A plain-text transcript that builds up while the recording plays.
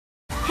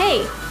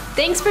Hey,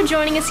 thanks for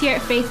joining us here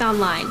at Faith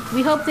Online.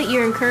 We hope that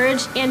you're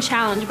encouraged and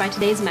challenged by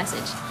today's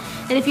message.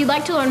 And if you'd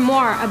like to learn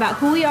more about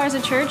who we are as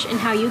a church and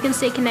how you can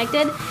stay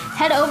connected,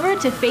 head over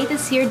to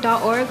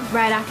faithishere.org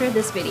right after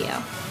this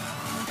video.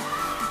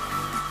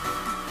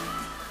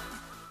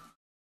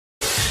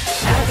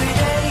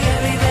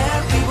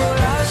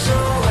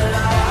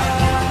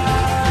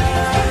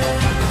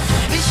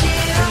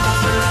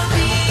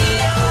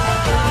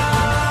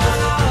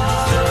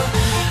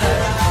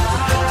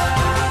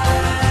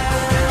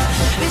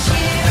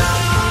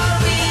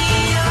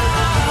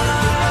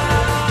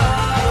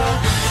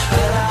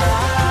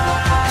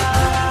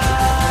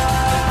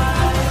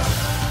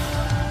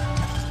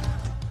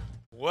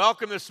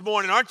 Welcome this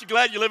morning. Aren't you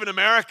glad you live in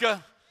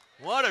America?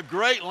 What a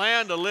great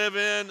land to live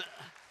in.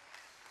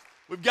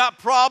 We've got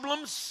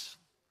problems,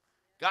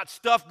 got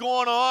stuff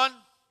going on,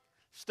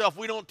 stuff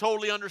we don't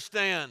totally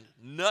understand.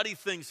 Nutty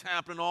things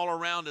happening all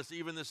around us,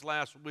 even this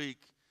last week.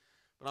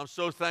 But I'm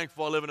so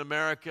thankful I live in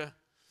America.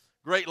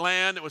 Great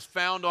land that was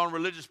found on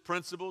religious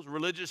principles,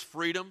 religious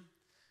freedom.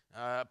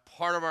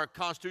 Part of our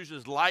Constitution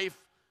is life,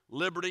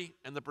 liberty,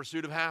 and the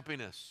pursuit of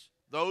happiness.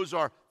 Those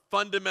are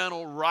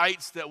fundamental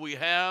rights that we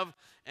have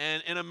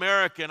and in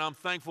America, and I'm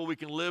thankful we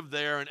can live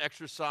there and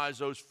exercise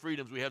those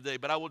freedoms we have today.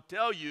 But I will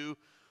tell you,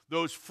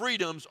 those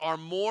freedoms are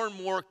more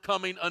and more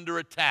coming under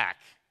attack.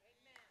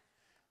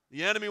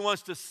 Amen. The enemy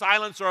wants to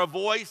silence our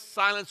voice,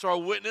 silence our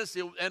witness.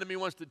 The enemy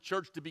wants the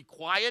church to be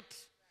quiet,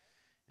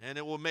 and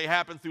may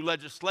happen through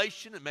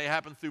legislation. It may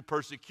happen through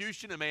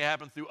persecution. It may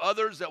happen through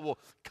others that will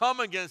come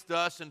against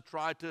us and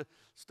try to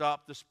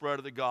stop the spread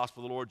of the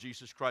gospel of the Lord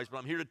Jesus Christ. But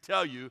I'm here to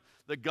tell you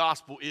the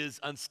gospel is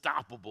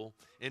unstoppable,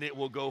 and it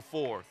will go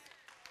forth.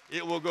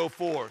 It will go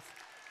forth.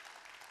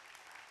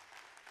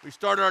 We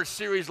started our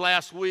series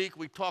last week.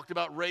 We talked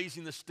about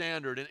raising the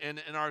standard. And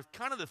our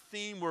kind of the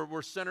theme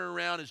we're centering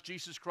around is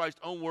Jesus Christ's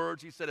own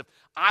words. He said, if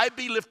I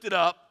be lifted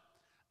up,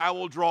 I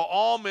will draw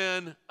all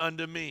men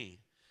unto me.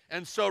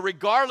 And so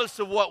regardless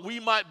of what we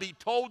might be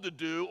told to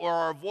do or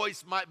our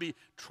voice might be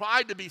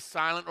tried to be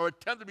silent or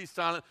attempt to be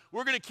silent,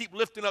 we're going to keep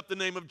lifting up the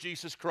name of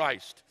Jesus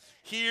Christ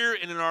here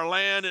and in our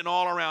land and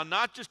all around,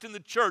 not just in the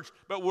church,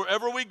 but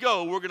wherever we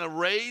go, we're going to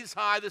raise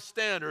high the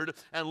standard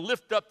and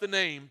lift up the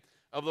name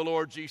of the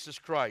Lord Jesus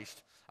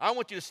Christ. I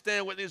want you to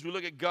stand with me as we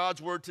look at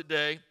God's word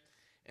today,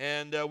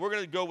 and we're going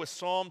to go with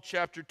Psalm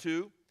chapter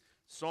 2,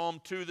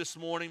 Psalm 2 this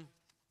morning,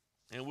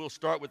 and we'll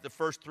start with the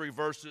first 3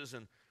 verses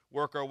and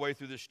work our way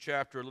through this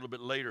chapter a little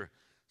bit later.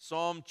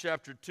 Psalm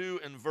chapter 2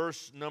 and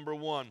verse number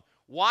 1.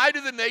 Why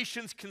do the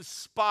nations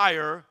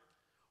conspire?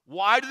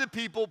 Why do the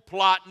people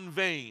plot in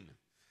vain?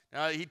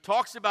 Now, he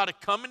talks about a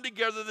coming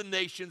together of the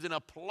nations and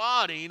a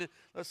plotting.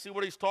 Let's see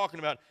what he's talking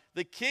about.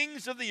 The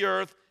kings of the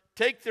earth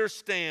take their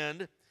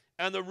stand,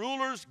 and the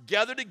rulers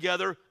gather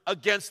together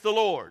against the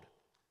Lord.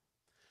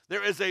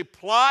 There is a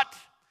plot.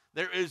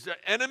 There is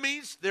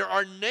enemies. There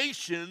are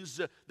nations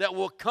that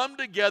will come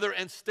together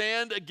and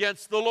stand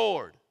against the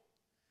Lord.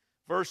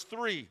 Verse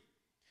 3,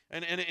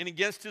 and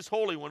against his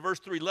Holy One. Verse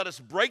 3, let us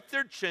break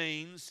their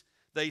chains,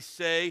 they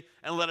say,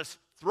 and let us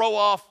throw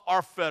off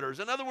our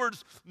fetters. In other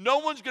words, no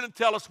one's going to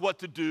tell us what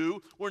to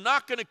do. We're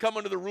not going to come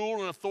under the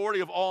rule and authority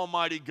of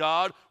Almighty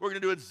God. We're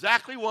going to do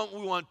exactly what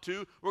we want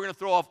to. We're going to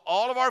throw off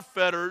all of our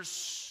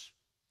fetters.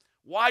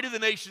 Why do the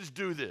nations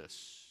do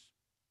this?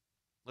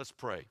 Let's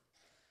pray.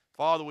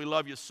 Father, we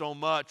love you so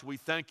much. We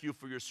thank you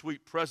for your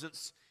sweet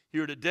presence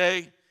here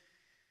today.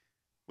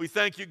 We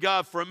thank you,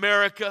 God, for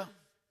America.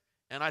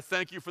 And I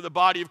thank you for the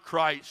body of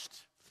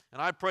Christ.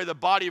 And I pray the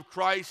body of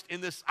Christ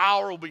in this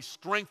hour will be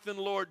strengthened,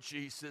 Lord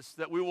Jesus,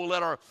 that we will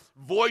let our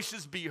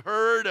voices be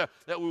heard,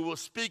 that we will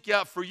speak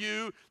out for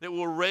you, that we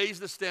will raise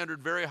the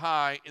standard very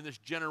high in this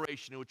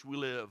generation in which we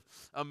live.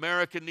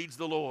 America needs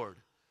the Lord.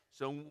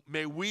 So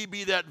may we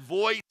be that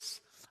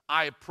voice,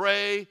 I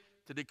pray,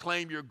 to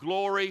declaim your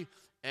glory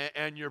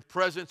and your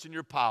presence and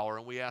your power.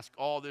 And we ask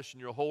all this in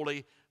your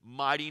holy,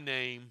 mighty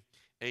name.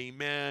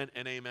 Amen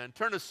and amen.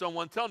 Turn to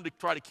someone, tell them to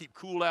try to keep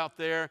cool out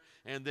there,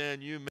 and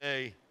then you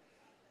may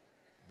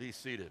be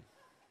seated.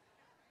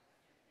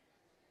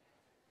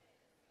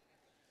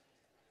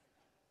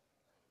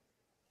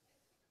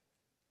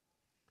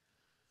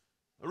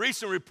 A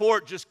recent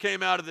report just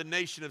came out of the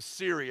nation of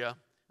Syria,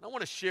 and I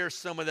want to share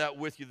some of that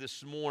with you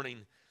this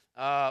morning.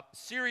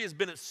 Syria has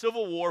been at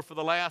civil war for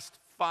the last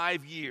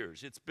 5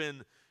 years. It's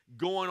been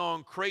going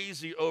on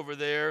crazy over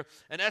there.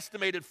 An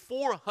estimated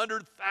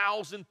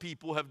 400,000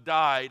 people have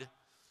died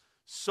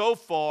so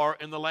far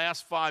in the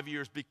last 5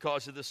 years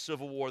because of the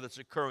civil war that's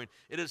occurring.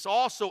 It is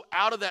also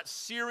out of that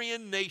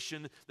Syrian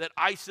nation that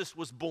ISIS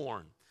was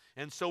born.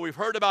 And so we've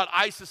heard about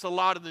ISIS a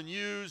lot in the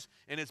news,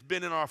 and it's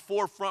been in our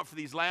forefront for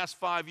these last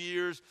 5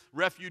 years.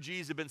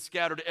 Refugees have been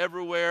scattered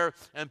everywhere,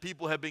 and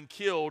people have been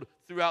killed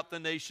throughout the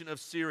nation of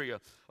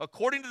Syria.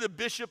 According to the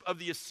bishop of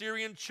the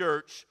Assyrian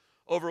church,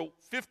 over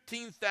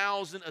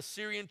 15,000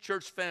 Assyrian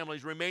church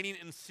families remaining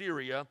in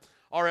Syria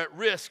are at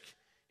risk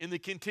in the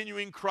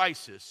continuing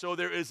crisis. So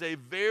there is a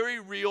very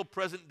real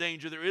present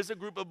danger. There is a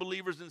group of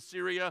believers in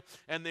Syria,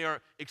 and they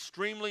are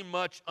extremely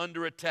much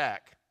under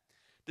attack.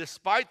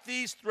 Despite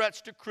these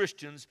threats to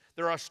Christians,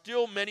 there are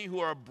still many who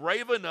are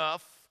brave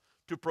enough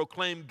to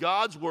proclaim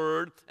God's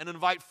word and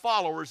invite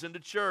followers into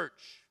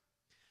church.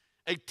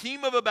 A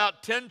team of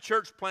about 10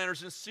 church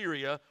planters in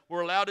Syria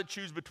were allowed to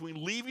choose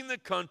between leaving the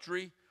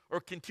country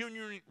or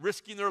continuing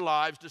risking their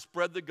lives to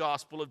spread the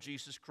gospel of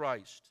Jesus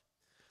Christ.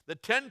 The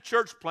 10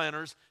 church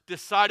planters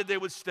decided they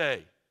would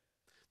stay.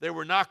 They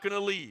were not going to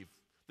leave.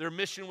 Their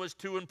mission was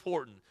too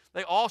important.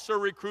 They also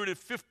recruited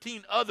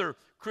 15 other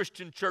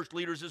Christian church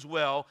leaders as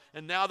well,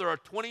 and now there are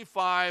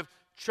 25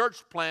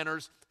 church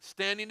planters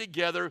standing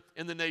together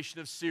in the nation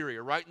of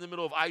Syria, right in the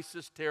middle of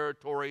ISIS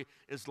territory,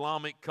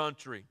 Islamic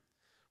country.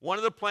 One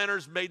of the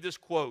planters made this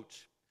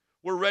quote,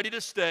 "We're ready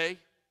to stay,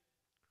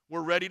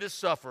 we're ready to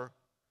suffer,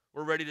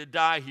 we're ready to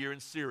die here in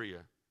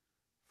Syria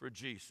for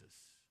Jesus."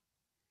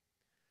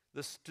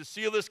 To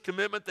seal this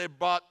commitment, they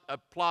bought a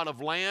plot of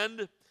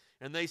land,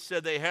 and they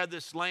said they had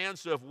this land,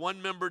 so if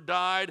one member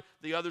died,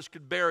 the others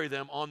could bury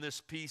them on this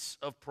piece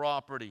of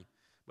property.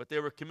 But they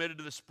were committed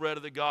to the spread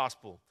of the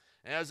gospel.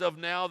 As of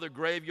now, the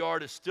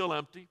graveyard is still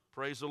empty.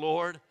 Praise the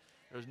Lord.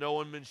 There's no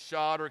one been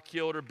shot or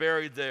killed or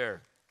buried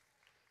there.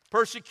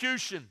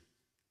 Persecution.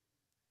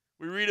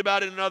 We read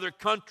about it in other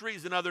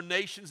countries, in other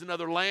nations, in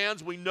other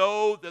lands. We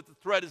know that the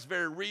threat is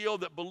very real,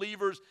 that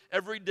believers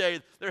every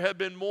day, there have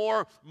been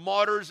more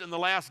martyrs in the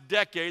last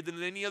decade than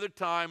at any other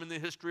time in the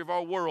history of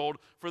our world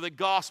for the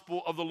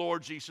gospel of the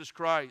Lord Jesus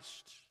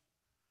Christ.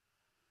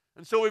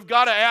 And so we've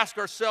got to ask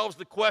ourselves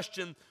the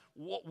question,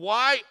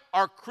 why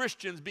are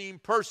Christians being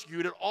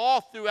persecuted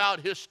all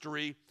throughout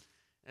history,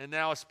 and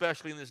now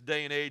especially in this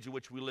day and age in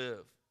which we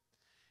live?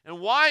 And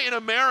why in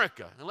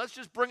America? And let's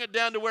just bring it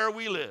down to where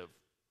we live.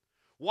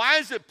 Why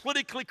is it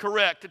politically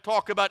correct to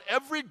talk about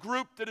every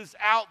group that is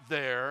out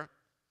there,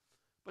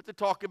 but to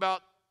talk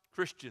about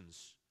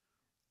Christians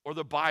or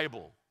the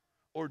Bible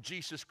or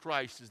Jesus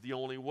Christ is the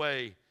only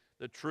way,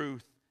 the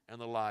truth,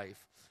 and the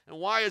life? And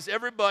why is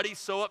everybody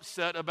so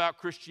upset about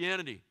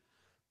Christianity?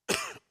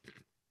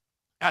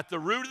 At the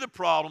root of the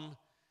problem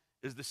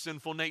is the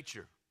sinful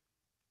nature.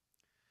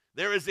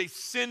 There is a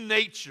sin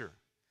nature.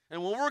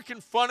 And when we're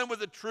confronted with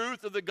the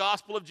truth of the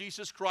gospel of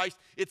Jesus Christ,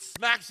 it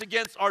smacks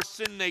against our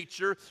sin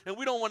nature, and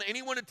we don't want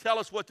anyone to tell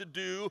us what to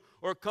do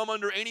or come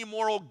under any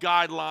moral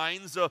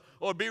guidelines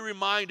or be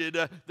reminded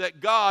that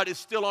God is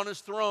still on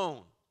his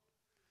throne.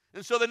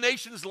 And so the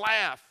nations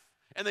laugh,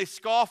 and they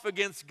scoff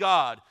against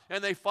God,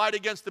 and they fight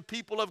against the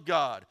people of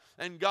God.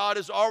 And God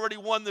has already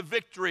won the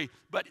victory,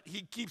 but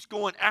he keeps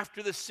going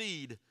after the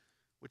seed,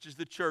 which is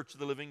the church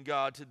of the living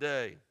God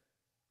today.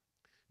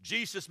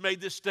 Jesus made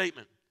this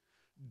statement,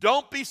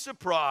 "Don't be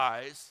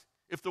surprised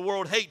if the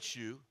world hates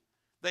you.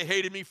 They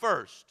hated me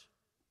first."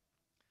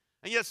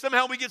 And yet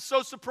somehow we get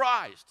so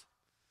surprised.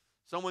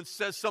 Someone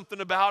says something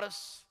about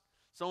us.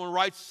 Someone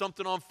writes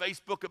something on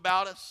Facebook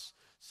about us.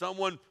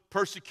 Someone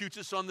persecutes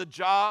us on the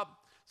job.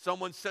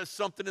 Someone says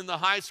something in the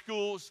high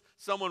schools.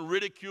 Someone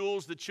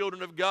ridicules the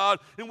children of God.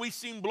 And we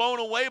seem blown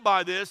away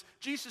by this.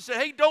 Jesus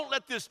said, hey, don't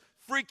let this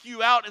freak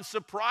you out and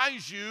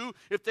surprise you.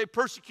 If they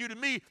persecuted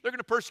me, they're going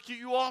to persecute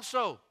you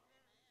also.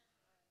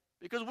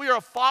 Because we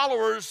are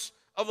followers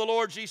of the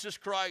Lord Jesus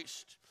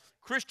Christ.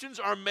 Christians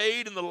are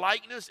made in the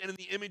likeness and in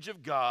the image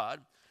of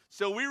God.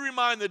 So we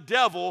remind the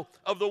devil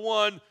of the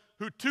one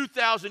who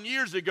 2,000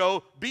 years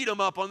ago beat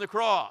him up on the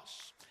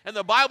cross. And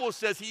the Bible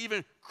says he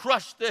even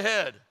crushed the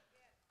head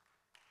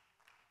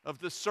of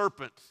the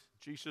serpent.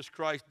 Jesus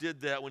Christ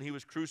did that when he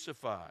was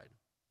crucified.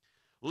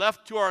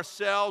 Left to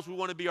ourselves, we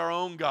want to be our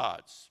own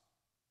gods.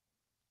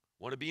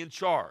 Want to be in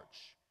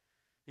charge.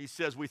 He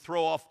says we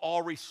throw off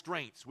all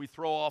restraints. We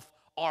throw off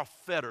our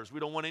fetters. We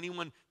don't want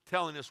anyone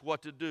telling us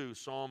what to do.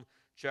 Psalm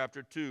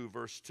chapter 2,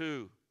 verse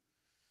 2.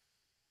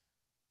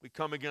 We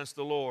come against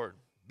the Lord.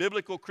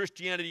 Biblical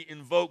Christianity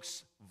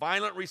invokes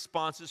violent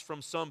responses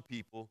from some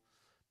people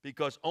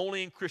because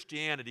only in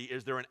Christianity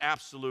is there an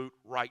absolute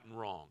right and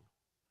wrong.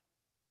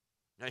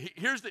 Now,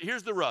 here's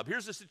the rub.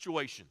 Here's the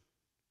situation.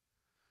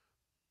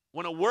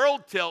 When a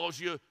world tells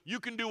you you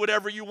can do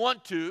whatever you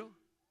want to,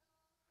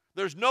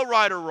 there's no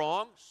right or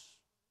wrongs.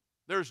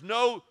 There's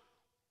no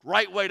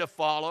right way to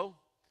follow.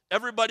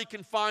 Everybody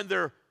can find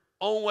their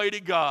own way to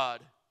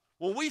God.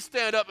 When we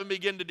stand up and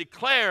begin to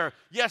declare,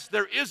 yes,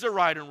 there is a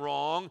right and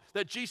wrong,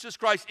 that Jesus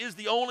Christ is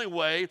the only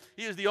way,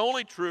 he is the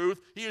only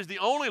truth, he is the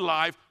only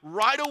life,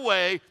 right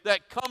away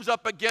that comes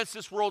up against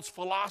this world's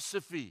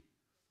philosophy.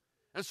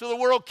 And so the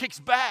world kicks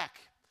back,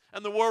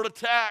 and the world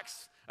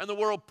attacks, and the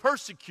world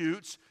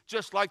persecutes,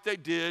 just like they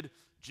did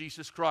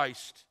Jesus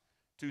Christ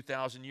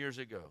 2,000 years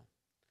ago.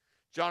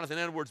 Jonathan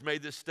Edwards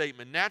made this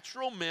statement,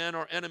 natural men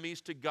are enemies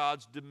to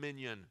God's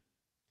dominion,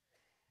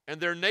 and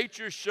their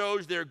nature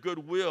shows their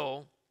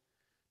goodwill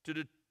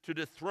to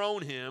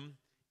dethrone him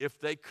if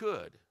they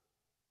could.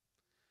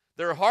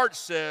 Their heart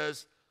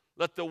says,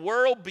 let the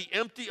world be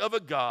empty of a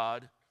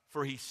God,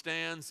 for he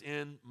stands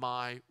in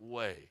my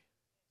way.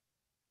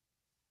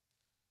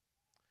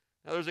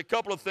 Now there's a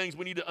couple of things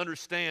we need to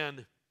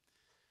understand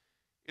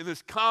in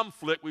this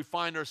conflict we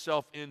find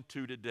ourselves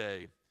into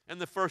today. And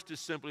the first is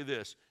simply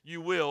this,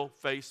 you will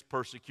face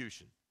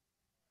persecution.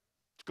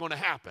 It's going to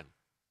happen.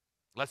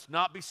 Let's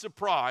not be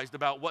surprised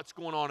about what's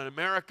going on in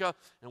America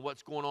and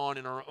what's going on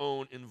in our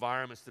own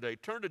environments today.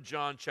 Turn to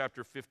John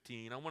chapter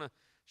 15. I want to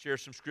share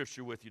some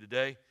scripture with you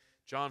today.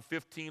 John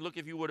 15, look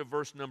if you would at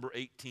verse number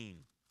 18.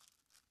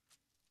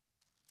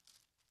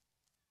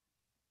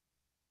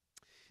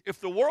 If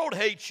the world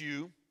hates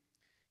you,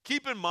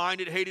 keep in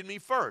mind it hated me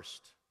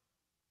first.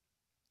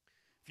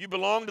 If you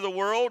belong to the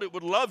world, it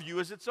would love you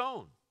as its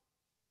own.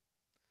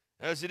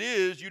 As it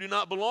is, you do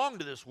not belong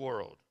to this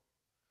world,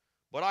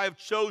 but I have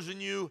chosen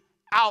you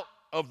out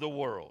of the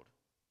world.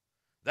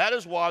 That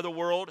is why the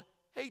world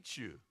hates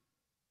you.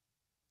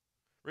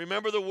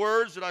 Remember the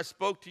words that I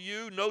spoke to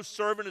you? No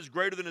servant is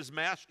greater than his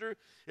master.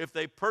 If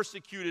they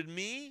persecuted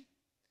me,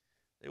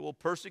 they will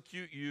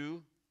persecute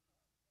you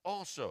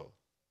also.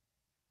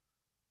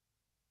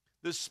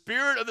 The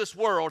spirit of this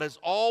world has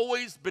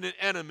always been an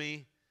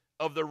enemy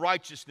of the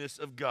righteousness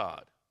of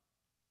God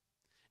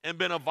and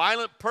been a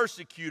violent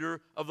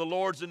persecutor of the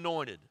Lord's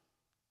anointed.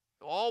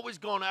 Always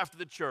gone after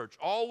the church,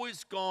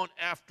 always gone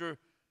after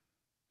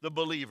the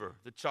believer,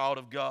 the child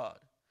of God.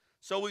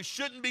 So we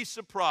shouldn't be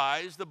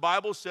surprised, the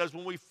Bible says,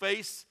 when we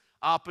face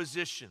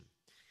opposition.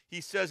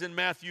 He says in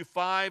Matthew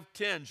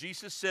 5:10,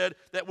 Jesus said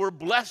that we're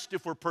blessed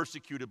if we're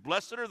persecuted.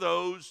 Blessed are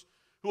those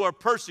who are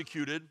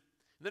persecuted. And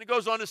then he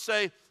goes on to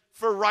say,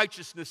 for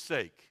righteousness'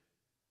 sake.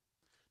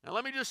 Now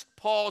let me just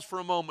pause for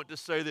a moment to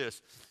say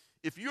this.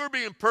 If you're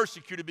being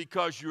persecuted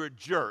because you're a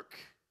jerk,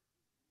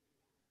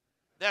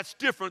 that's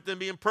different than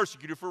being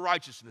persecuted for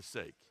righteousness'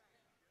 sake.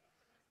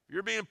 If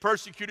you're being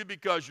persecuted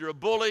because you're a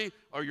bully,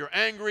 or you're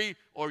angry,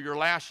 or you're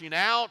lashing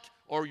out,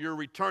 or you're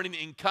returning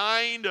in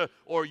kind,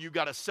 or you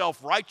got a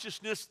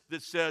self-righteousness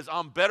that says,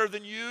 I'm better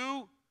than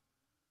you,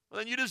 well,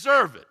 then you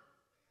deserve it.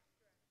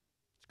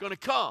 It's going to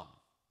come.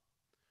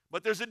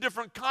 But there's a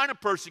different kind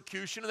of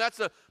persecution, and that's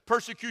a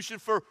persecution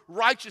for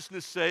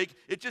righteousness' sake.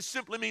 It just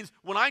simply means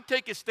when I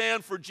take a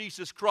stand for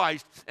Jesus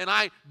Christ and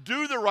I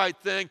do the right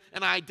thing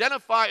and I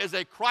identify as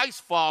a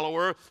Christ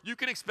follower, you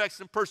can expect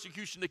some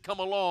persecution to come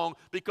along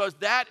because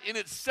that in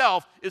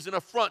itself is an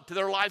affront to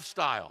their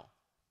lifestyle.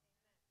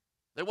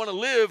 They want to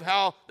live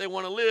how they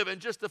want to live,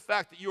 and just the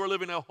fact that you are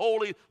living a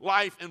holy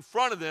life in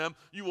front of them,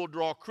 you will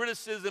draw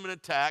criticism and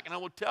attack. And I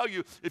will tell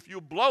you, if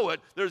you blow it,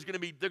 they're going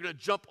to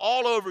jump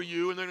all over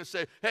you, and they're going to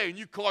say, hey, and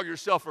you call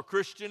yourself a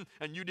Christian,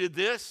 and you did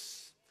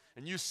this,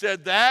 and you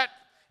said that,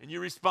 and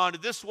you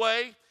responded this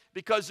way,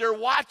 because they're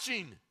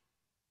watching.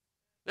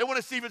 They want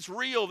to see if it's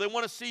real. They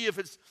want to see if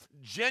it's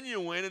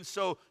genuine, and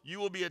so you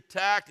will be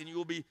attacked, and you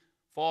will be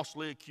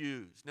falsely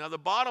accused. Now, the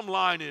bottom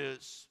line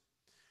is,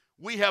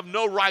 we have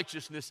no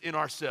righteousness in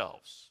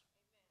ourselves.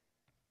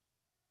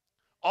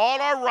 All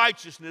our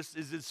righteousness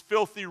is as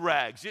filthy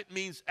rags. It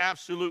means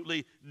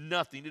absolutely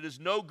nothing. It is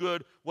no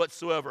good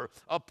whatsoever.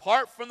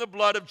 Apart from the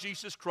blood of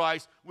Jesus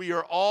Christ, we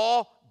are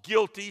all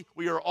guilty.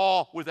 We are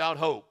all without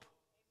hope.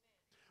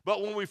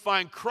 But when we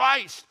find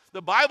Christ,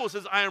 the Bible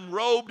says, I am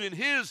robed in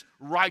his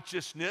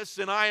righteousness,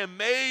 and I am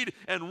made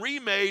and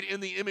remade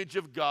in the image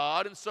of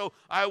God. And so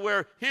I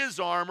wear his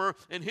armor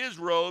and his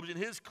robes and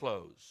his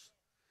clothes.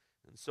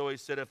 And so he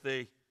said, if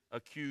they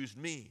accused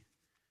me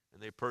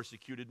and they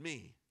persecuted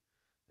me,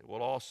 they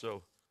will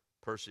also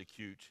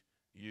persecute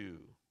you.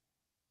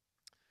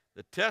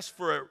 The test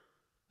for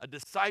a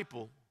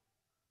disciple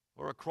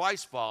or a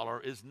Christ follower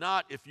is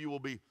not if you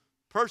will be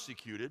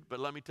persecuted, but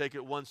let me take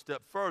it one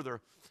step further,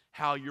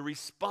 how you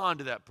respond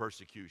to that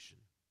persecution.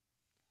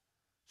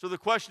 So the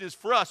question is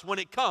for us, when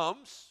it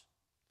comes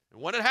and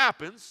when it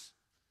happens,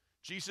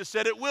 Jesus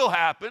said it will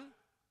happen.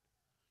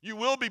 You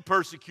will be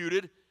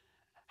persecuted.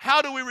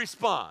 How do we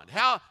respond?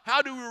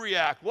 How do we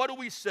react? What do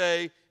we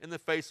say in the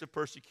face of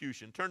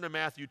persecution? Turn to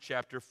Matthew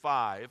chapter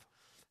 5,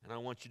 and I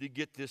want you to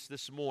get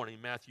this morning.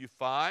 Matthew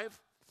 5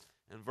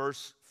 and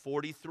verse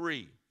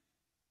 43.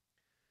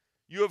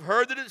 You have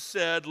heard that it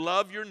said,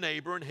 love your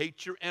neighbor and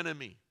hate your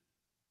enemy.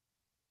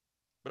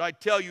 But I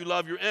tell you,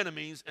 love your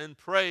enemies and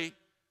pray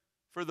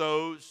for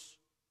those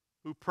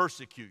who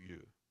persecute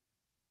you,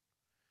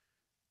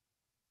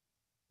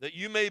 that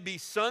you may be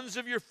sons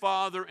of your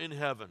Father in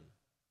heaven.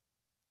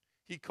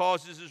 He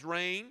causes his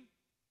rain,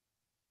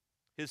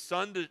 his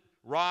sun to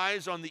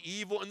rise on the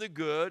evil and the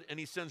good, and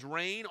he sends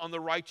rain on the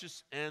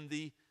righteous and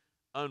the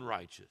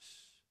unrighteous.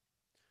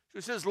 So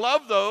he says,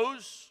 love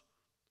those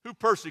who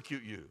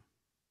persecute you.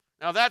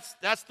 Now that's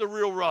the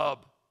real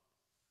rub,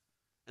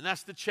 and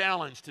that's the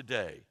challenge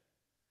today.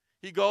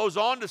 He goes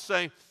on to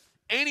say,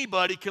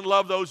 anybody can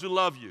love those who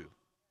love you.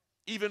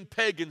 Even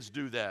pagans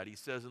do that, he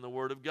says in the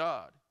Word of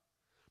God.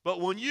 But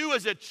when you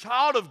as a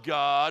child of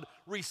God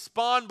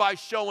respond by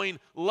showing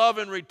love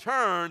in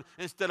return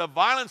instead of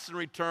violence in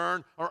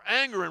return or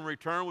anger in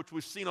return, which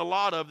we've seen a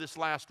lot of this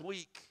last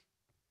week,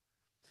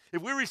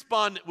 if we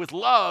respond with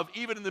love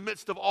even in the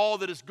midst of all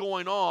that is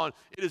going on,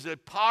 it is a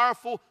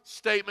powerful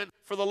statement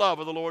for the love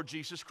of the Lord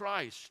Jesus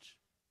Christ.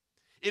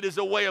 It is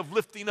a way of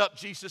lifting up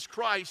Jesus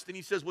Christ, and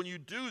he says, when you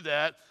do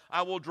that,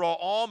 I will draw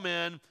all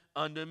men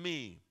unto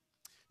me.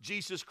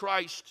 Jesus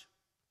Christ,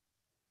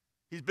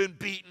 he's been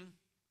beaten.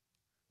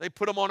 They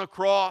put him on a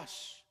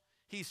cross.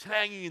 He's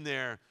hanging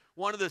there.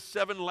 one of the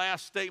 7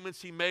 last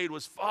statements he made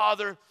was,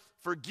 Father,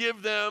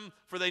 forgive them,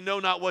 for they know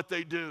not what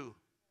they do.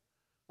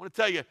 I want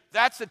to tell you,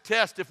 that's a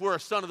test if we're a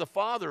son of the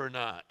Father or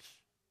not.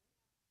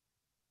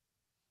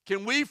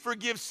 Can we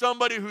forgive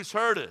somebody who's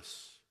hurt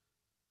us?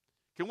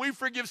 Can we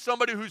forgive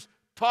somebody who's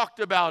talked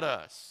about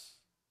us?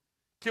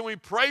 Can we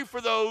pray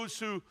for those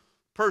who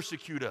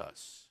persecute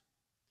us?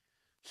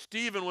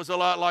 Stephen was a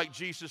lot like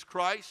Jesus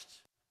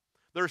Christ.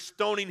 They're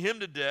stoning him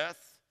to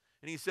death.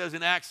 And he says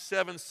in Acts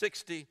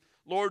 7:60,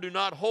 Lord, do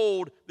not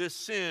hold this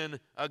sin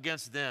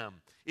against them.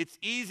 It's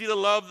easy to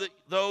love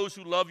those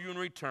who love you in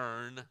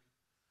return,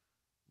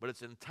 but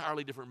it's an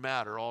entirely different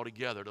matter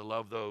altogether to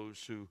love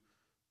those who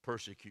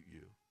persecute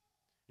you.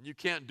 And you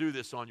can't do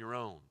this on your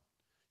own.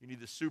 You need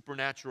the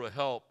supernatural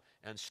help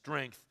and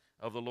strength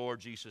of the Lord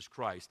Jesus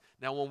Christ.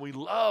 Now, when we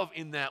love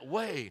in that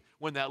way,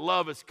 when that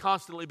love is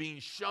constantly being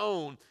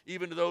shown,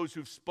 even to those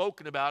who've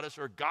spoken about us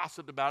or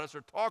gossiped about us or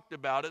talked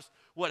about us,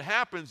 what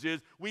happens is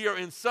we are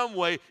in some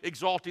way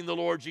exalting the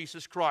Lord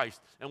Jesus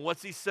Christ. And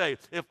what's he say?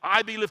 If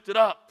I be lifted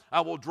up,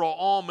 I will draw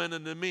all men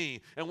unto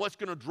me. And what's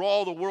going to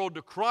draw the world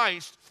to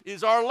Christ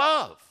is our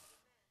love,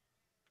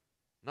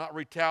 not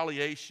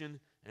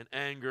retaliation and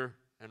anger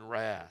and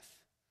wrath.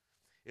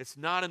 It's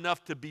not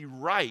enough to be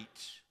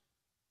right.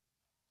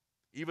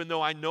 Even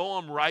though I know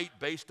I'm right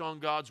based on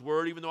God's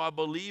word, even though I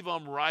believe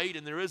I'm right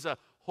and there is a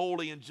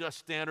holy and just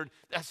standard,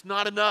 that's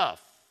not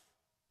enough.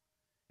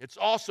 It's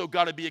also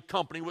got to be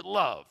accompanied with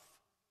love.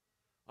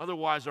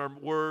 Otherwise, our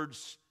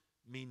words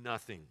mean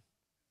nothing.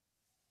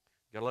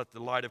 You've got to let the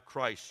light of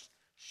Christ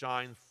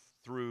shine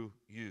through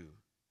you.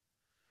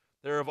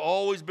 There have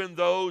always been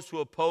those who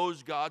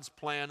oppose God's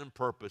plan and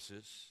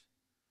purposes,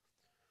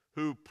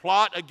 who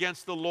plot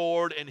against the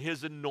Lord and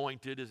his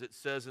anointed, as it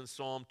says in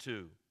Psalm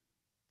 2.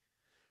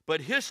 But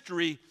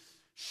history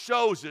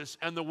shows us,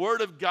 and the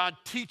Word of God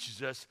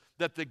teaches us,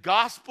 that the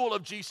gospel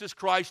of Jesus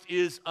Christ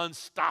is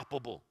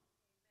unstoppable.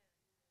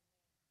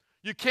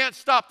 You can't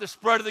stop the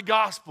spread of the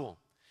gospel.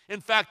 In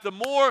fact, the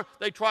more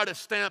they try to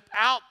stamp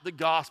out the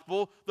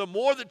gospel, the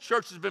more the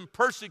church has been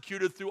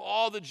persecuted through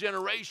all the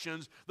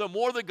generations, the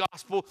more the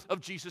gospel of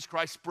Jesus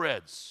Christ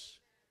spreads.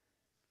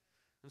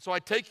 And so I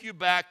take you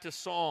back to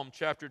Psalm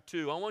chapter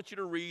 2. I want you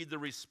to read the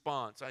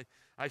response.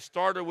 I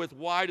started with,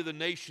 why do the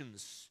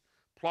nations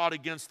plot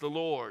against the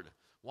Lord?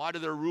 Why do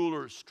their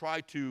rulers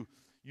try to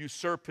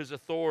usurp his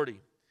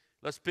authority?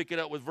 Let's pick it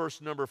up with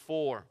verse number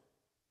 4.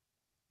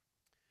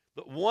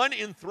 The one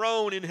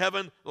enthroned in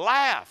heaven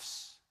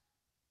laughs.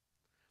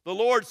 The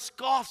Lord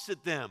scoffs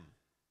at them.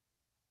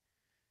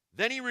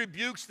 Then he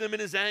rebukes them in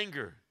his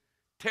anger,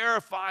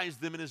 terrifies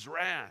them in his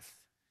wrath.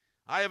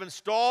 I have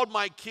installed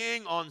my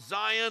king on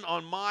Zion,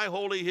 on my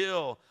holy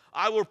hill.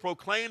 I will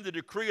proclaim the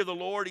decree of the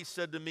Lord. He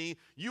said to me,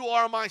 you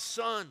are my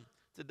son.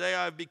 Today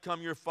I have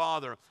become your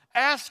father.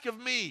 Ask of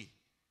me,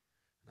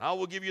 and I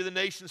will give you the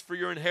nations for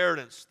your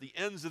inheritance, the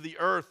ends of the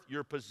earth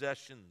your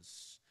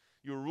possessions.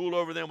 You will rule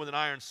over them with an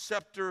iron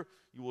scepter.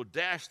 You will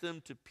dash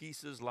them to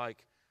pieces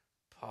like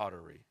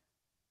pottery.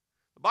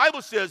 The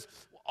Bible says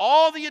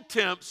all the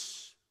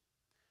attempts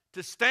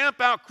to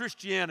stamp out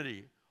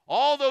Christianity,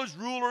 all those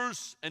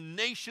rulers and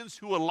nations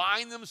who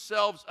align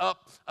themselves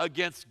up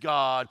against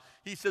God,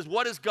 he says,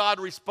 what is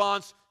God's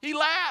response? He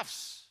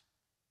laughs.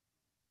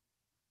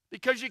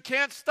 Because you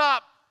can't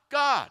stop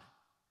God.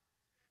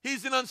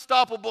 He's an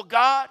unstoppable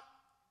God,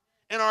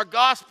 and our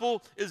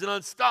gospel is an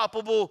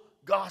unstoppable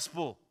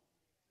gospel.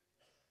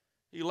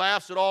 He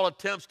laughs at all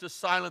attempts to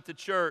silence the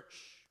church.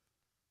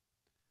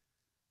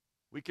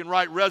 We can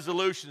write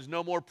resolutions,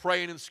 no more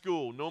praying in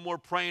school, no more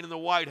praying in the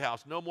White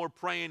House, no more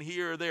praying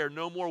here or there,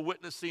 no more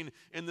witnessing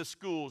in the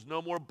schools, no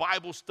more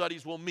Bible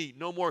studies will meet,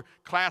 no more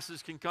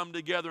classes can come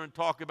together and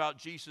talk about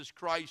Jesus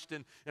Christ.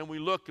 And we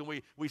look and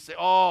we say,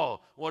 oh,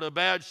 what a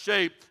bad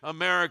shape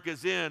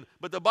America's in.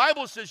 But the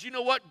Bible says, you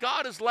know what?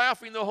 God is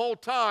laughing the whole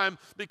time,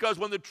 because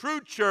when the true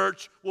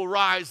church will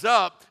rise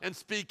up and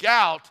speak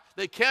out,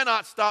 they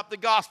cannot stop the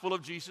gospel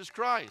of Jesus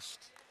Christ.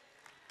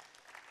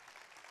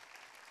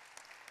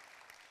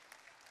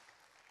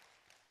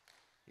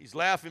 He's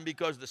laughing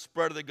because the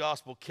spread of the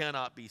gospel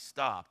cannot be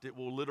stopped. It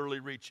will literally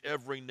reach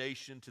every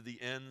nation to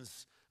the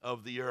ends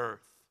of the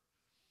earth.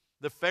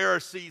 The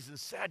Pharisees and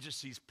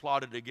Sadducees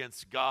plotted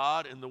against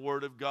God and the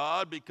Word of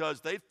God because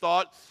they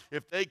thought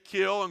if they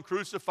kill and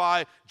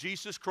crucify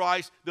Jesus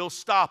Christ, they'll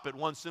stop it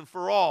once and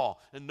for all,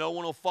 and no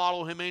one will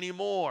follow him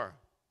anymore.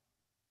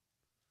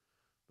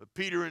 But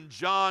Peter and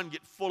John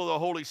get full of the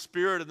Holy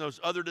Spirit and those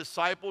other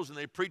disciples, and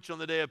they preach on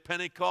the day of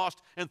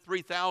Pentecost, and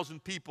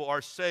 3,000 people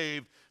are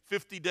saved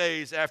 50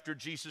 days after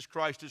Jesus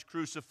Christ is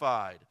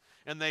crucified.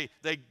 And they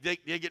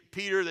get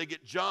Peter, they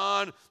get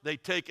John, they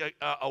take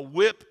a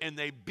whip and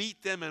they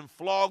beat them and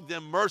flog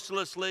them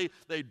mercilessly.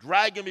 They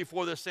drag them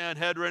before the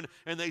Sanhedrin,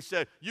 and they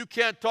say, you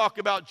can't talk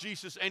about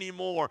Jesus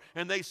anymore.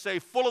 And they say,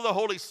 full of the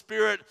Holy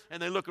Spirit,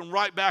 and they look them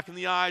right back in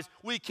the eyes,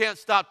 we can't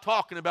stop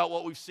talking about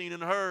what we've seen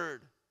and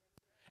heard.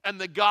 And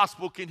the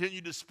gospel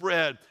continued to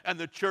spread, and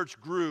the church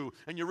grew.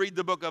 And you read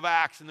the book of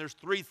Acts, and there's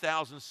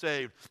 3,000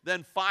 saved.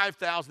 Then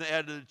 5,000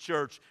 added to the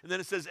church. And then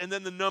it says, and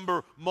then the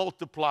number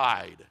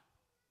multiplied.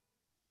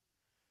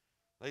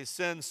 They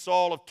send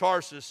Saul of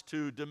Tarsus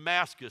to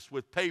Damascus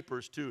with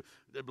papers to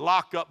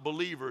lock up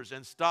believers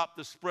and stop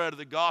the spread of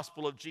the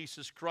gospel of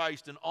Jesus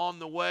Christ. And on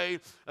the way,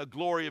 a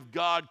glory of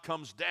God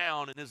comes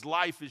down and his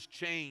life is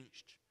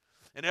changed.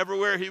 And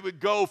everywhere he would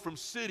go from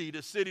city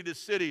to city to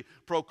city,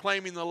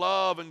 proclaiming the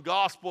love and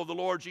gospel of the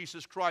Lord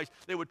Jesus Christ,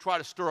 they would try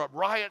to stir up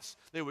riots.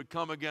 They would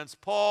come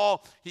against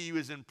Paul. He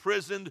was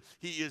imprisoned.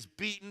 He is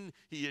beaten.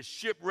 He is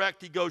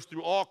shipwrecked. He goes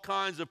through all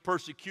kinds of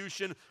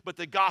persecution. But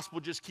the gospel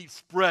just keeps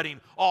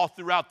spreading all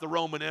throughout the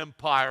Roman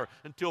Empire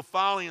until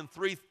finally in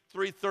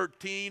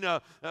 313,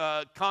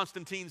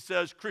 Constantine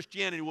says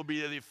Christianity will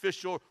be the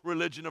official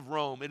religion of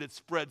Rome. It had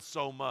spread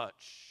so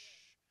much.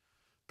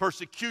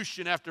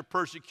 Persecution after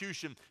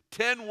persecution,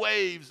 10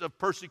 waves of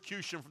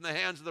persecution from the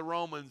hands of the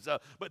Romans,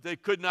 but they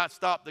could not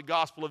stop the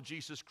gospel of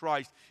Jesus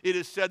Christ. It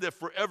is said that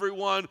for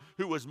everyone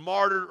who was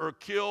martyred or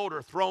killed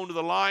or thrown to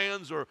the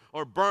lions or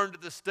burned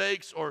at the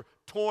stakes or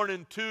torn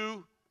in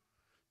two,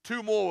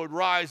 2 more would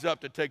rise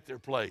up to take their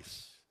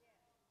place.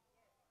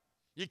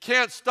 You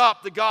can't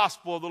stop the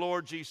gospel of the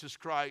Lord Jesus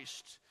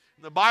Christ.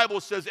 And the Bible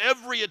says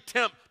every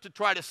attempt to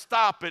try to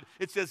stop it,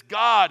 it says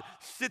God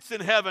sits in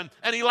heaven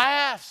and he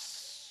laughs.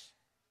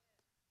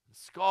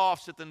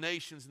 Scoffs at the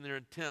nations in their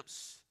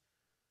attempts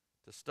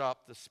to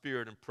stop the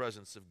spirit and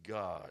presence of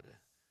God.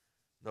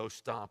 No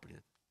stopping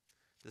it.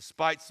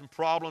 Despite some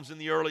problems in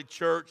the early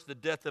church, the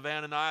death of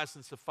Ananias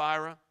and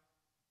Sapphira,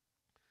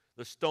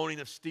 the stoning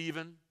of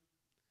Stephen,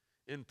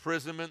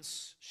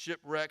 imprisonments,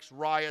 shipwrecks,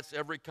 riots,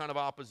 every kind of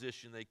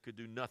opposition, they could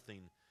do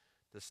nothing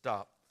to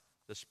stop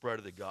the spread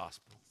of the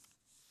gospel.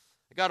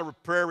 I got a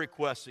prayer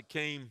request that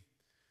came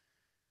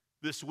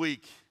this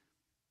week.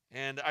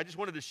 And I just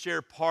wanted to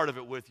share part of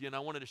it with you, and I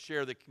wanted to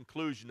share the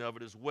conclusion of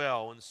it as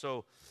well. And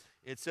so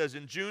it says,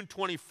 in June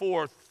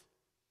 24th,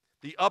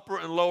 the upper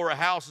and lower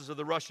houses of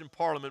the Russian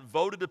parliament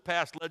voted to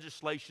pass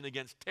legislation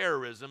against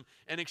terrorism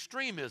and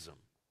extremism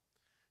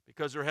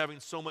because they're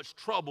having so much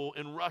trouble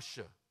in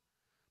Russia.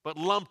 But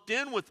lumped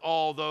in with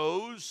all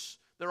those,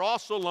 they're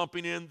also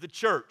lumping in the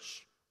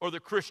church or the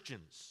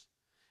Christians.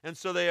 And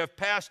so they have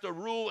passed a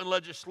rule and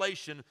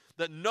legislation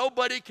that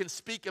nobody can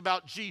speak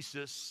about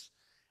Jesus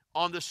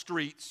on the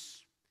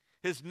streets.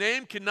 His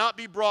name cannot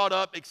be brought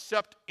up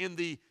except in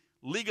the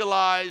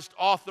legalized,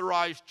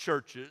 authorized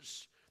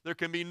churches. There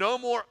can be no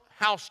more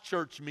house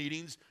church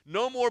meetings,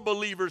 no more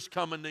believers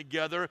coming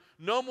together,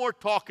 no more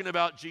talking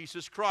about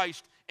Jesus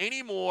Christ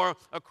anymore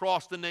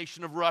across the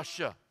nation of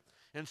Russia.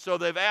 And so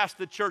they've asked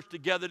the church to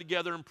gather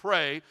together and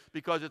pray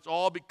because it's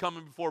all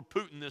coming before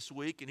Putin this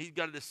week, and he's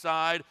got to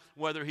decide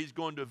whether he's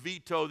going to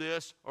veto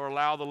this or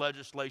allow the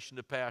legislation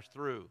to pass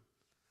through.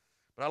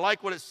 But I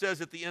like what it says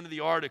at the end of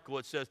the article.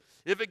 It says,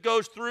 if it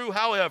goes through,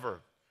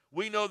 however,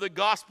 we know the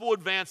gospel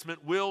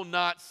advancement will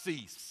not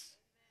cease.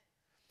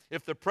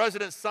 If the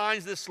president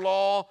signs this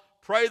law,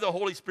 pray the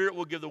Holy Spirit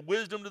will give the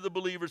wisdom to the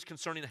believers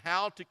concerning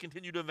how to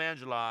continue to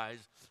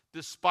evangelize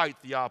despite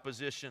the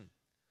opposition.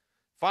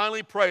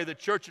 Finally, pray the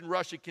church in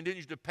Russia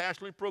continues to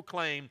passionately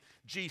proclaim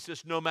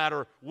Jesus no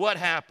matter what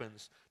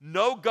happens.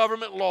 No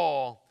government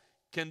law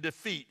can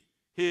defeat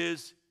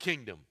his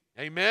kingdom.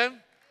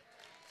 Amen?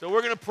 So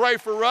we're going to pray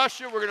for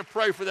Russia. We're going to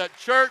pray for that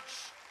church.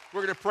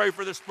 We're going to pray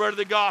for the spread of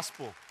the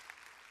gospel.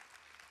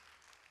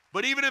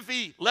 But even if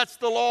he lets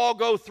the law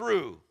go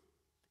through,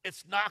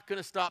 it's not going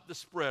to stop the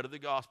spread of the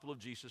gospel of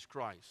Jesus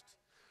Christ.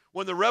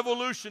 When the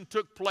revolution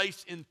took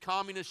place in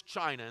communist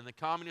China, and the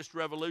communist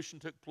revolution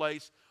took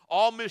place,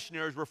 all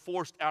missionaries were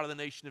forced out of the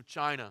nation of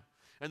China.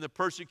 And the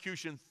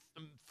persecution,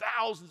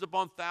 thousands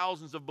upon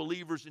thousands of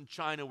believers in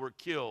China were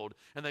killed,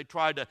 and they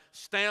tried to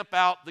stamp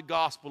out the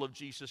gospel of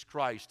Jesus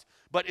Christ.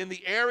 But in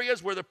the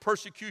areas where the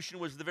persecution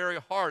was the very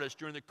hardest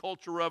during the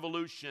Cultural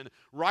Revolution,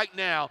 right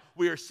now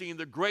we are seeing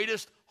the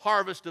greatest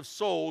harvest of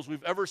souls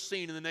we've ever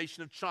seen in the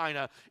nation of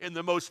China in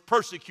the most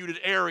persecuted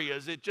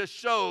areas. It just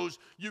shows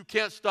you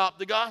can't stop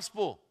the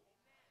gospel.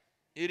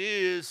 It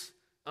is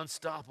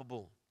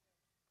unstoppable.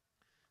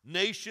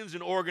 Nations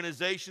and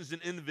organizations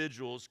and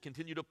individuals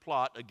continue to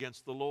plot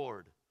against the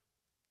Lord.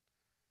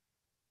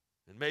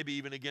 And maybe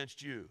even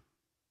against you.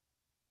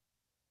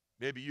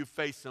 Maybe you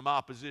face some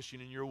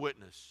opposition in your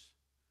witness,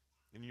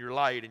 in your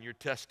light, in your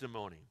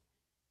testimony.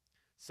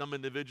 Some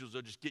individuals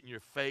are just getting in your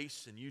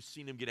face, and you've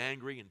seen them get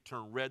angry and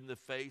turn red in the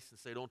face and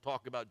say, don't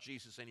talk about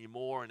Jesus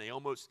anymore. And they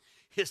almost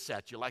hiss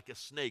at you like a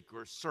snake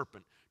or a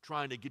serpent,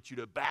 trying to get you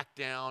to back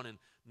down and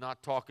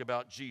not talk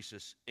about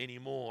Jesus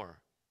anymore.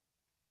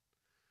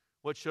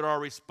 What should our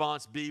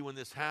response be when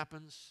this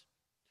happens?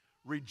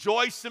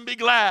 Rejoice and be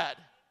glad.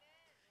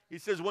 He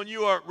says,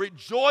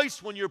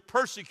 rejoice when you're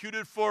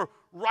persecuted for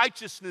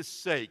righteousness'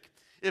 sake.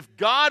 If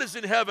God is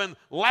in heaven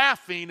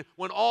laughing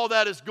when all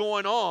that is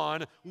going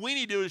on, we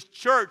need to, as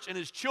church and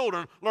as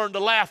children, learn to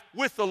laugh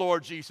with the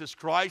Lord Jesus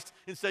Christ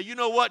and say, you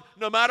know what?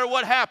 No matter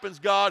what happens,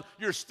 God,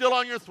 you're still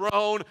on your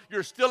throne.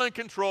 You're still in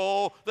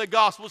control. The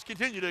gospels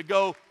continue to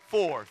go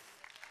forth.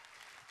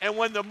 And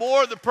when the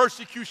more the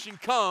persecution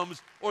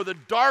comes, or the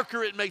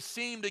darker it may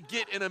seem to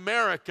get in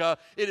America,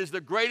 it is the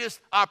greatest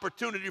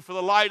opportunity for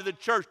the light of the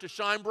church to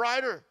shine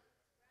brighter.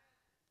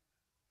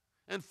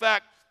 In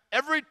fact,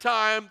 every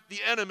time the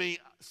enemy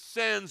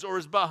sends or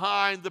is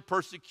behind the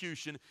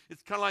persecution,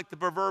 it's kind of like the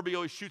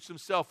proverbial he shoots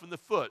himself in the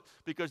foot,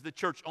 because the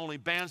church only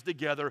bands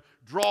together,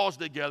 draws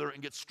together,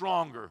 and gets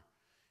stronger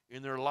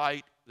in their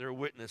light, their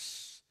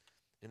witness,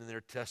 and in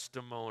their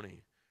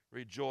testimony.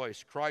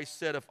 Rejoice. Christ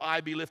said, if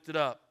I be lifted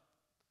up,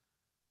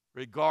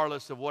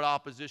 regardless of what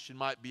opposition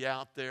might be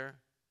out there,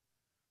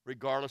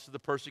 regardless of the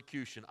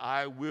persecution,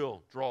 I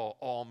will draw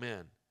all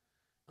men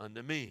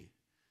unto me.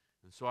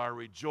 And so I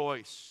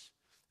rejoice,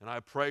 and I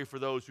pray for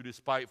those who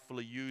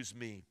despitefully use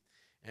me,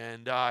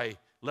 and I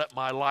let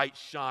my light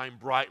shine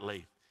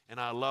brightly, and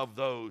I love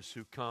those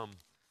who come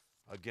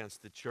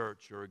against the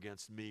church or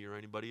against me or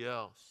anybody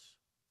else.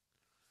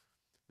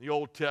 In the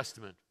Old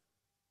Testament,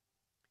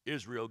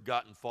 Israel had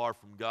gotten far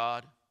from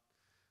God.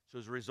 So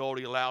as a result,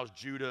 he allows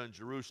Judah and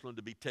Jerusalem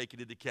to be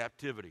taken into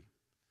captivity.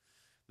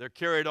 They're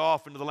carried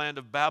off into the land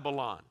of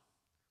Babylon,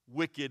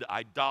 wicked,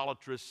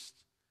 idolatrous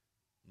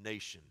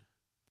nation.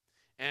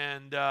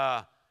 And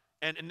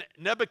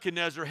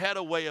Nebuchadnezzar had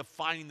a way of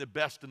finding the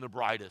best and the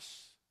brightest.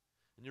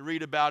 And you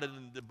read about it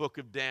in the book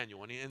of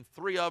Daniel. And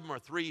three of them are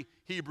three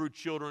Hebrew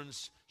children,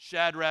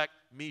 Shadrach,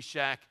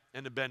 Meshach,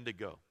 and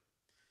Abednego.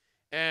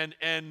 And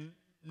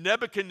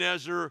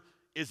Nebuchadnezzar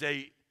is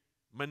a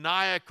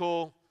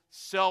maniacal,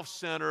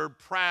 self-centered,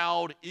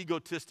 proud,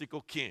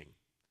 egotistical king.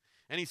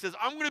 And he says,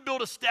 I'm going to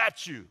build a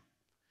statue.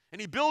 And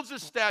he builds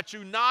this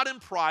statue not in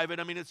private.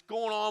 I mean, it's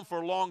going on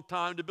for a long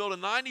time. To build a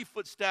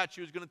 90-foot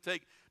statue is going to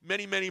take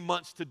many, many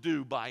months to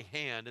do by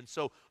hand. And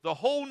so the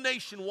whole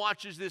nation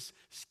watches this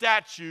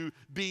statue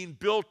being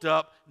built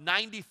up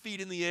 90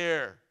 feet in the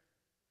air.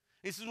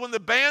 He says, when the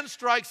band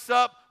strikes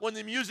up, when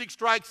the music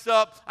strikes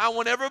up, I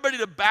want everybody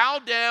to bow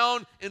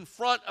down in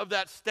front of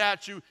that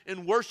statue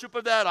in worship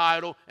of that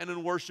idol and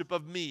in worship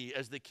of me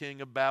as the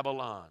king of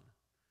Babylon.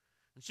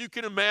 And so you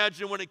can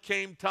imagine when it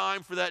came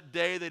time for that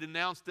day, they'd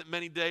announced it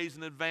many days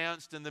in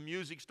advance, and the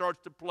music starts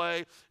to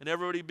play, and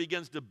everybody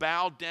begins to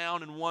bow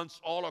down, and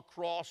once all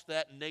across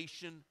that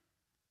nation,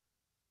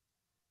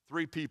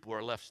 3 people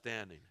are left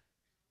standing.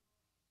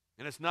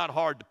 And it's not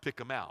hard to pick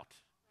them out.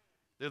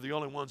 They're the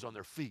only ones on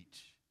their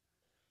feet.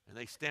 And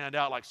they stand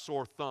out like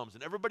sore thumbs.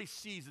 And everybody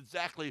sees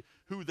exactly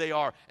who they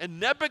are. And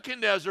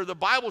Nebuchadnezzar, the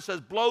Bible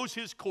says, blows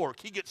his cork.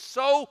 He gets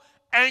so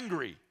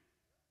angry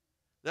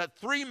that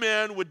 3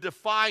 men would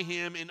defy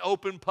him in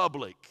open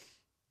public.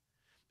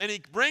 And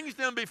he brings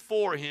them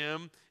before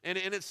him, and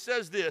it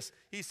says this.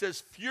 He says,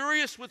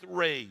 furious with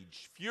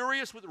rage,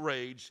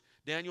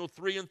 Daniel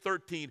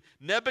 3:13,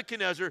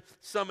 Nebuchadnezzar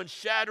summoned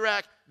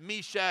Shadrach,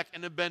 Meshach,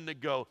 and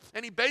Abednego.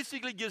 And he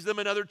basically gives them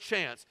another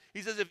chance.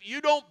 He says, if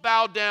you don't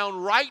bow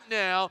down right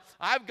now,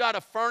 I've got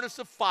a furnace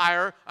of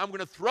fire. I'm going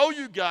to throw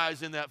you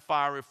guys in that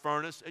fiery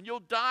furnace, and you'll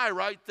die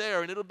right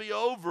there, and it'll be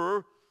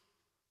over.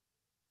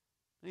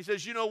 And he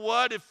says, you know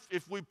what?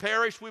 If we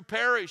perish, we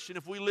perish. And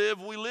if we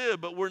live, we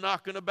live. But we're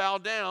not going to bow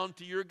down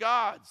to your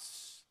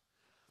gods.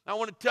 I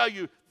want to tell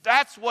you,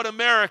 that's what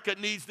America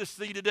needs to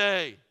see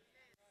today.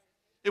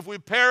 If we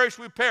perish,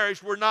 we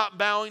perish. We're not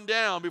bowing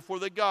down before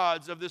the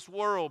gods of this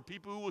world.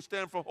 People who will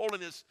stand for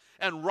holiness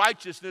and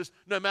righteousness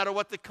no matter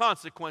what the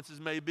consequences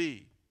may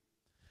be.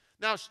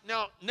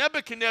 Now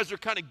Nebuchadnezzar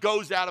kind of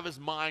goes out of his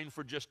mind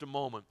for just a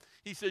moment.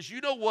 He says, you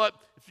know what?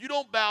 If you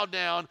don't bow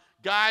down,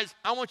 guys,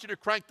 I want you to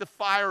crank the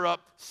fire up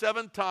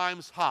 7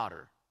 times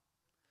hotter.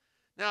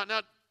 Now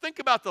think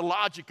about the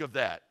logic of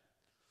that.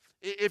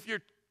 If you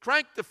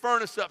crank the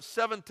furnace up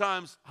 7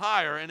 times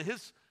higher, and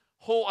his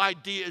whole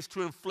idea is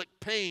to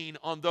inflict pain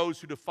on those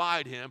who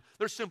defied him,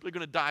 they're simply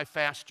going to die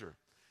faster.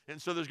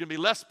 And so there's going to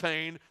be less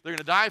pain. They're going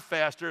to die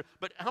faster.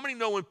 But how many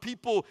know when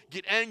people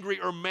get angry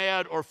or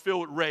mad or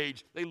filled with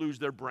rage, they lose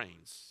their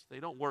brains? They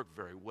don't work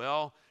very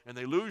well, and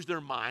they lose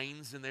their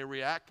minds, and they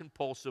react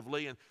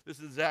compulsively. And this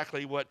is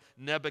exactly what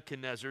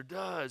Nebuchadnezzar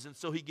does. And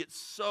so he gets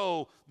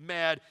so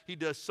mad, he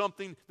does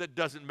something that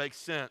doesn't make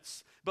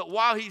sense. But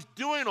while he's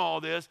doing all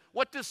this,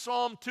 what does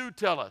Psalm 2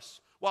 tell us?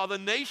 While the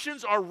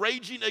nations are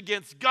raging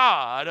against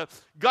God,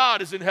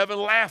 God is in heaven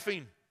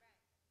laughing.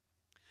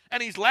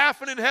 And he's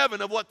laughing in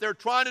heaven of what they're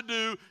trying to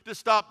do to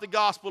stop the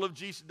gospel of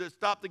Jesus, to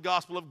stop the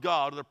gospel of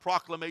God, or the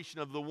proclamation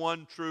of the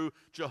one true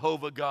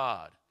Jehovah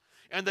God.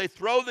 And they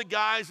throw the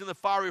guys in the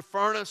fiery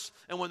furnace,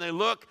 and when they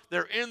look,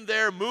 they're in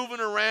there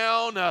moving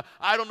around.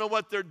 I don't know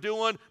what they're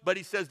doing, but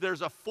he says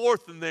there's a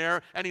 4th in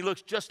there, and he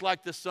looks just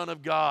like the Son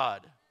of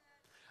God.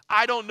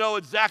 I don't know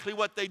exactly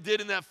what they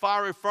did in that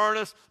fiery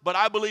furnace, but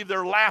I believe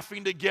they're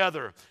laughing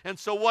together. And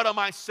so what am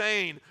I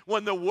saying?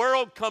 When the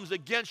world comes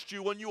against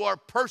you, when you are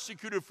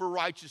persecuted for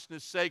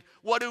righteousness' sake,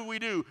 what do?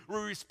 We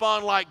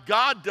respond like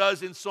God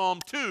does in Psalm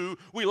 2.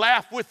 We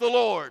laugh with the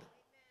Lord.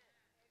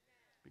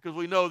 Because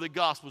we know the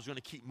gospel is going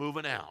to keep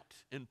moving out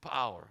in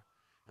power.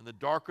 And the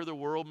darker the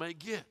world may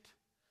get,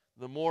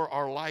 the more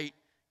our light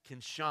can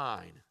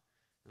shine.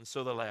 And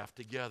so they laugh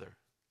together.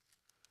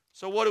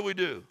 So what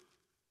do?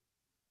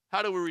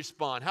 How do we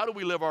respond? How do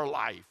we live our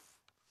life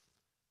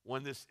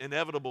when this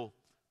inevitable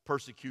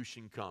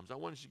persecution comes? I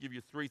want to give you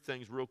 3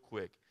 things real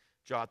quick.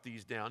 Jot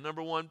these down.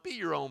 Number 1, be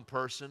your own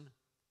person.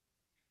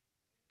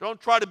 Don't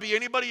try to be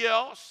anybody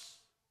else.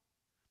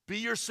 Be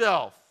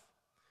yourself.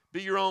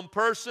 Be your own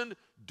person.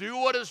 Do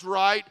what is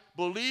right.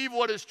 Believe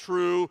what is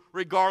true,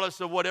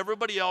 regardless of what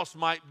everybody else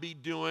might be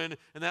doing.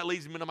 And that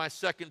leads me to my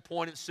second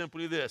point. It's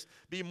simply this.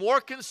 Be more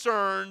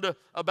concerned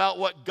about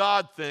what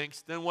God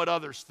thinks than what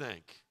others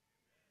think.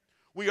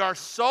 We are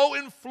so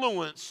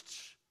influenced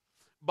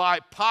by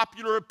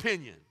popular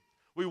opinion.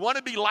 We want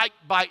to be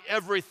liked by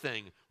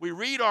everything. We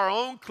read our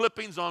own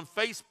clippings on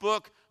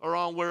Facebook or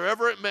on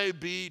wherever it may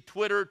be,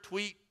 Twitter,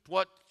 tweet,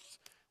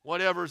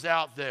 whatever's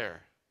out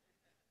there.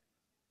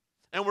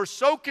 And we're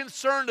so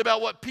concerned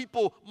about what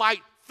people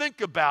might think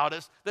about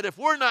us that if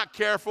we're not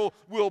careful,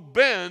 we'll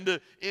bend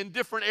in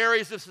different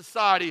areas of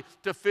society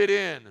to fit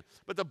in.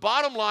 But the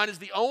bottom line is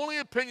the only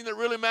opinion that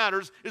really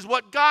matters is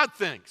what God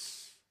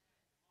thinks.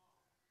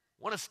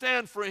 Want to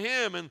stand for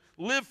Him and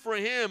live for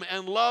Him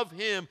and love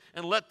Him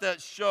and let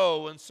that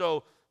show. And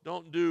so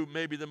don't do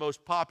maybe the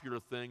most popular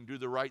thing, do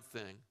the right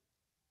thing.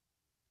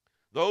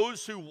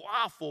 Those who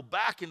waffle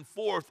back and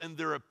forth in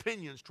their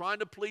opinions, trying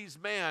to please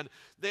man,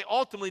 they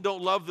ultimately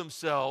don't love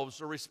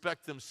themselves or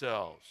respect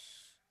themselves.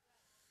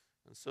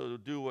 And so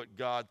do what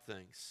God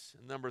thinks.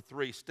 And number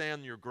 3,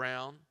 stand your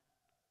ground.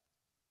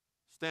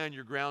 Stand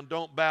your ground.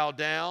 Don't bow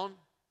down.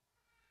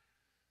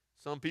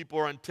 Some people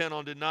are intent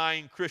on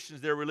denying Christians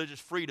their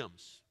religious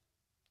freedoms.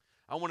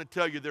 I want to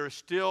tell you there is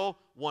still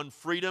one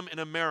freedom in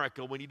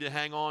America we need to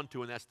hang on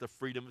to, and that's the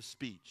freedom of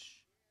speech.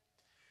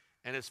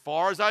 And as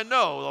far as I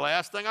know, the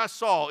last thing I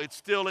saw, it's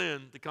still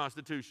in the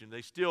Constitution.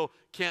 They still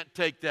can't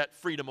take that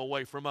freedom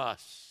away from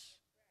us.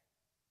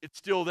 It's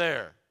still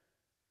there.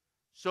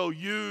 So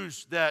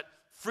use that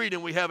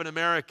freedom we have in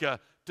America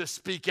to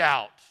speak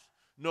out.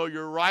 Know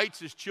your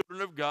rights as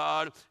children of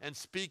God and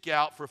speak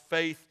out for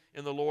faith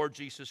in the Lord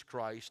Jesus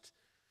Christ.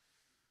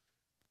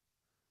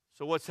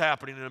 So what's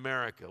happening in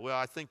America? Well,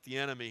 I think the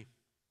enemy,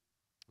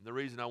 and the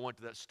reason I went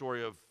to that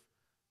story of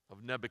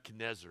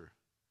Nebuchadnezzar,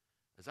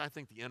 is I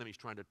think the enemy's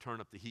trying to turn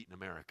up the heat in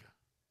America.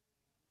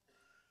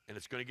 And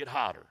it's going to get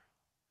hotter.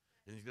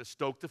 And he's going to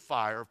stoke the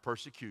fire of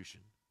persecution,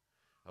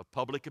 of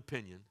public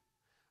opinion,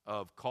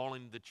 of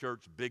calling the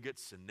church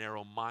bigots and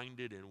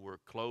narrow-minded, and we're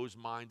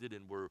closed-minded,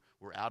 and we're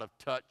out of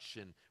touch,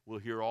 and we'll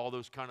hear all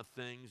those kind of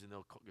things, and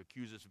they'll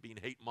accuse us of being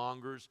hate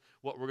mongers.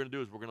 What we're going to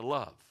do is we're going to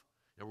love.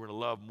 And we're going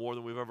to love more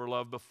than we've ever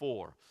loved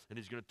before. And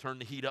he's going to turn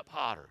the heat up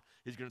hotter.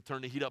 He's going to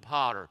turn the heat up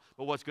hotter.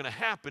 But what's going to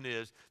happen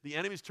is the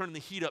enemy's turning the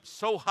heat up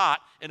so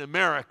hot in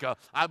America,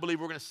 I believe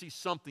we're going to see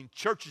something.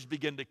 Churches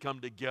begin to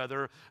come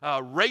together,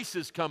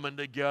 races coming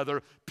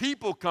together,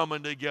 people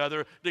coming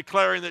together,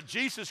 declaring that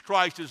Jesus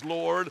Christ is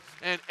Lord.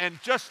 And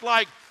just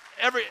like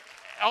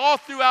all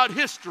throughout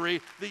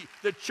history,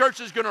 the church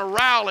is going to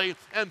rally,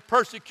 and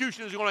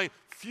persecution is going to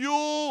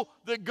fuel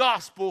the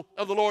gospel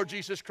of the Lord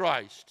Jesus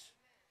Christ.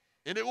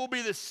 And it will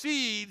be the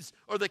seeds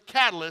or the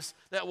catalyst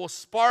that will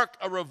spark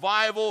a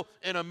revival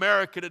in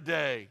America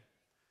today.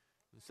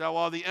 And so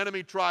while the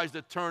enemy tries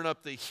to turn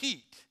up the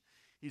heat,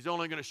 he's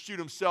only going to shoot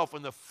himself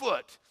in the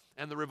foot,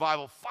 and the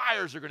revival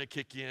fires are going to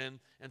kick in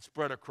and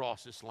spread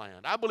across this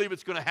land. I believe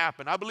it's going to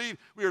happen. I believe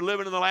we are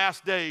living in the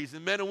last days,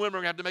 and men and women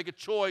are going to have to make a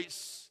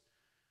choice.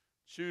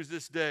 Choose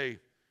this day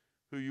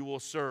who you will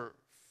serve.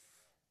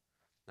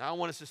 Now I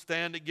want us to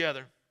stand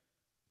together.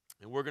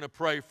 And we're going to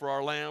pray for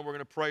our land. We're going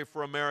to pray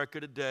for America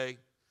today.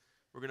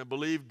 We're going to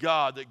believe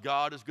God that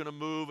God is going to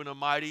move in a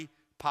mighty,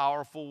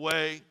 powerful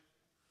way.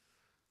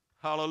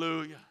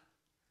 Hallelujah.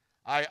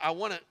 I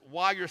want to,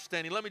 while you're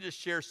standing, let me just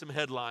share some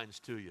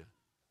headlines to you.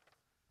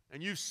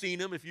 And you've seen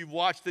them if you've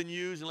watched the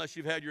news, unless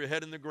you've had your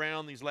head in the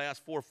ground these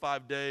last 4 or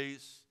 5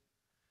 days.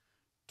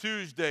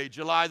 Tuesday,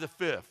 July the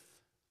 5th.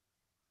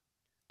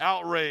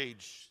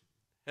 Outrage.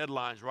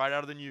 Headlines right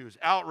out of the news.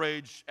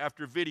 Outrage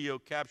after video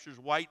captures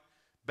white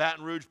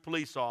Baton Rouge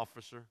police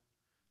officer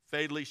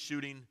fatally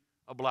shooting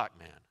a black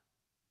man.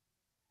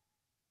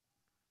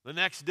 The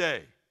next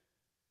day,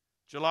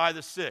 July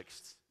the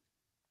 6th,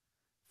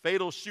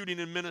 fatal shooting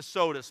in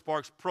Minnesota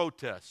sparks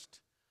protest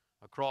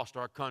across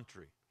our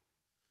country.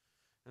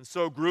 And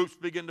so groups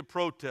begin to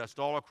protest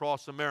all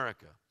across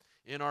America,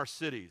 in our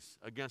cities,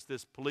 against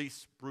this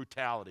police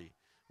brutality,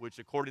 which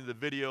according to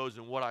the videos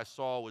and what I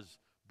saw was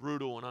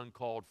brutal and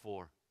uncalled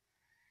for.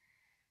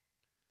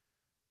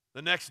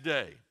 The next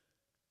day,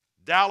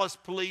 Dallas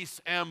police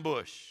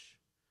ambush.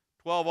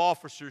 12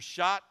 officers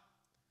shot,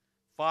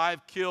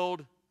 5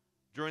 killed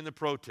during the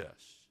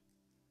protests.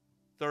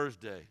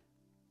 Thursday,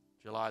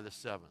 July the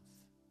 7th.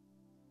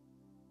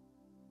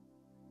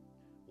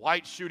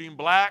 Whites shooting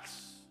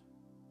blacks,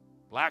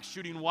 blacks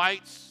shooting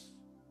whites,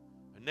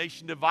 a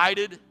nation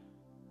divided,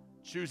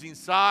 choosing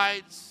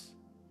sides,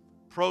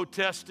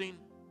 protesting,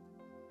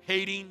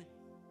 hating,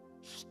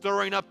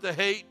 stirring up the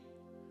hate,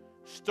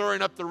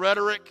 stirring up the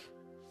rhetoric.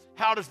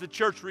 How does the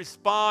church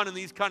respond in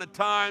these kind of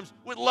times?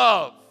 With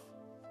love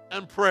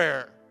and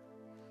prayer.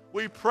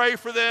 We pray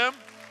for them,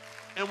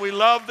 and we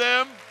love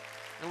them,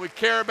 and we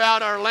care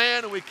about our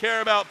land, and we care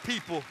about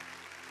people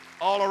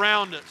all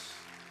around us.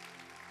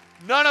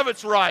 None of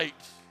it's right.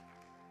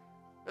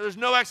 There's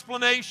no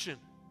explanation.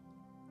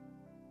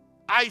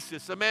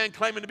 ISIS, a man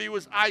claiming to be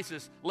with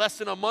ISIS, less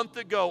than a month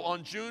ago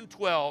on June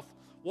 12th,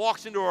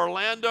 walks into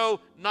Orlando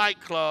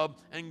nightclub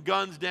and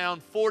guns down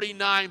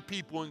 49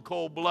 people in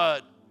cold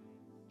blood.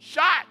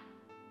 Shot,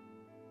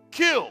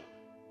 killed,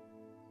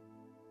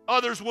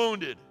 others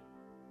wounded.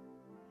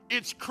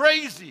 It's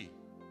crazy.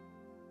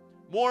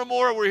 More and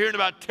more we're hearing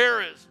about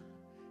terrorism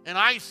and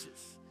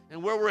ISIS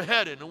and where we're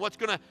headed and what's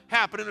going to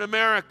happen in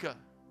America.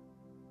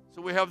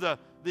 So we have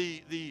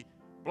the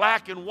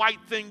black and white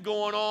thing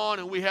going on,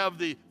 and we have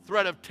the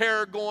threat of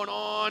terror going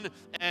on,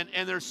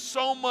 and there's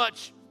so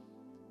much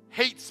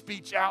hate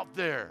speech out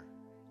there.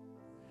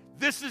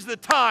 This is the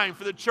time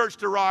for the church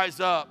to rise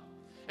up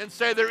and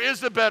say there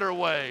is a better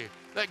way,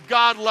 that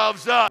God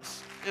loves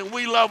us and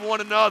we love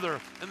one another,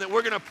 and that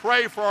we're going to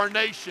pray for our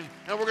nation,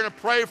 and we're going to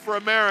pray for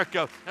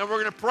America, and we're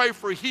going to pray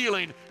for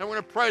healing, and we're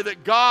going to pray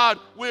that God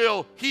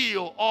will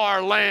heal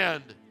our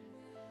land.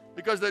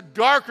 Because the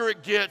darker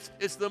it gets,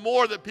 it's the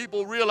more that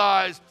people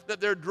realize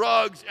that their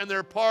drugs and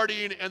their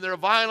partying and their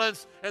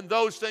violence and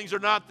those things are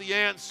not the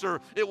answer.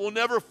 It will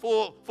never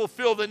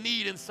fulfill the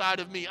need inside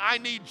of me. I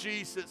need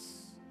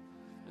Jesus.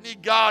 I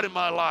need God in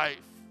my life.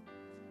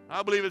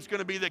 I believe it's going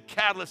to be the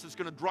catalyst that's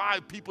going to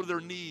drive people to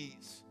their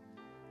knees.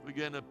 We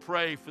begin to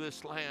pray for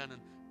this land and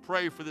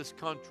pray for this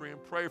country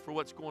and pray for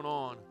what's going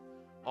on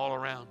all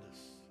around us.